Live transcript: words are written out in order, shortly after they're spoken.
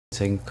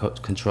taking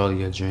control of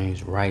your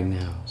dreams right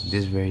now,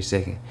 this very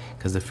second,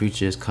 because the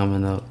future is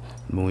coming up.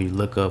 When you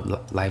look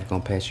up, life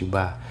gonna pass you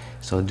by.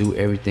 So do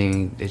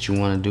everything that you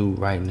want to do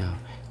right now.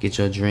 Get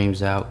your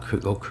dreams out,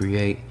 go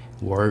create,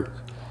 work,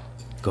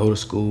 go to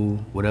school,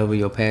 whatever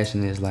your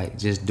passion is, like,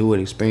 just do it,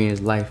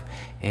 experience life,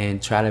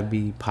 and try to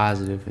be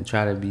positive, and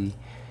try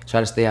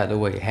to stay out the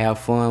way. Have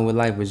fun with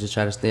life, but just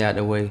try to stay out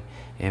the way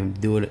and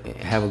do it,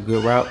 have a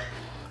good route.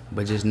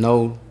 But just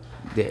know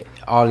that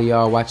all of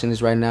y'all watching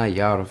this right now,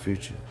 y'all the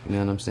future. You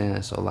know what I'm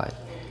saying? So like,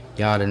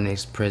 y'all the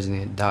next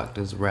president,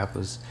 doctors,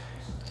 rappers,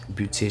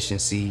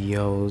 beauticians,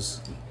 CEOs,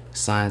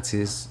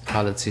 scientists,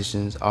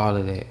 politicians, all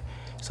of that.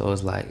 So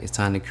it's like, it's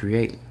time to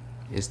create.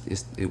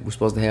 We're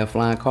supposed to have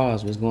flying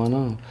cars. What's going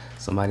on?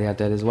 Somebody out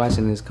there that's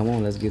watching this, come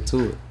on, let's get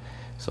to it.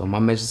 So my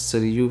message to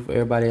the youth,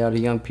 everybody out, the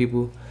young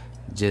people,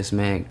 just,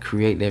 man,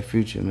 create that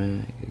future,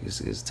 man.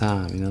 It's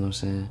time, you know what I'm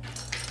saying?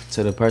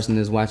 To the person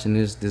that's watching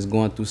this, that's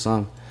going through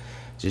something,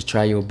 just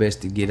try your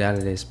best to get out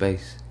of that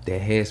space. That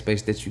head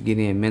space that you get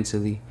in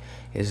mentally,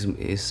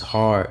 it's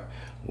hard,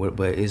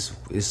 but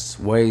it's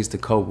ways to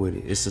cope with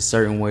it. It's a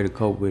certain way to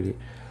cope with it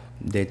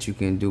that you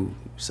can do.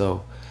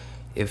 So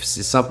if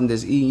it's something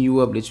that's eating you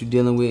up, that you're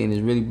dealing with, and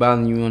it's really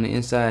bothering you on the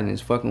inside and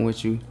it's fucking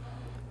with you,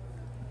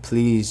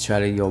 please try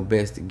to your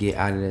best to get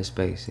out of that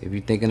space. If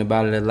you're thinking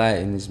about it a lot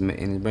and it's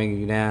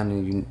bringing you down,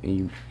 and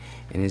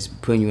it's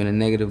putting you in a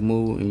negative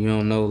mood, and you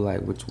don't know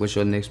like what's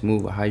your next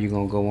move or how you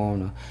gonna go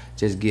on, or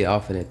just get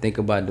off of that. Think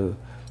about the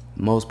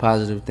most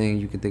positive thing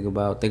you can think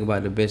about. Think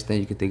about the best thing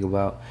you can think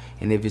about.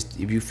 And if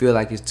you feel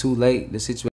like it's too late, the situation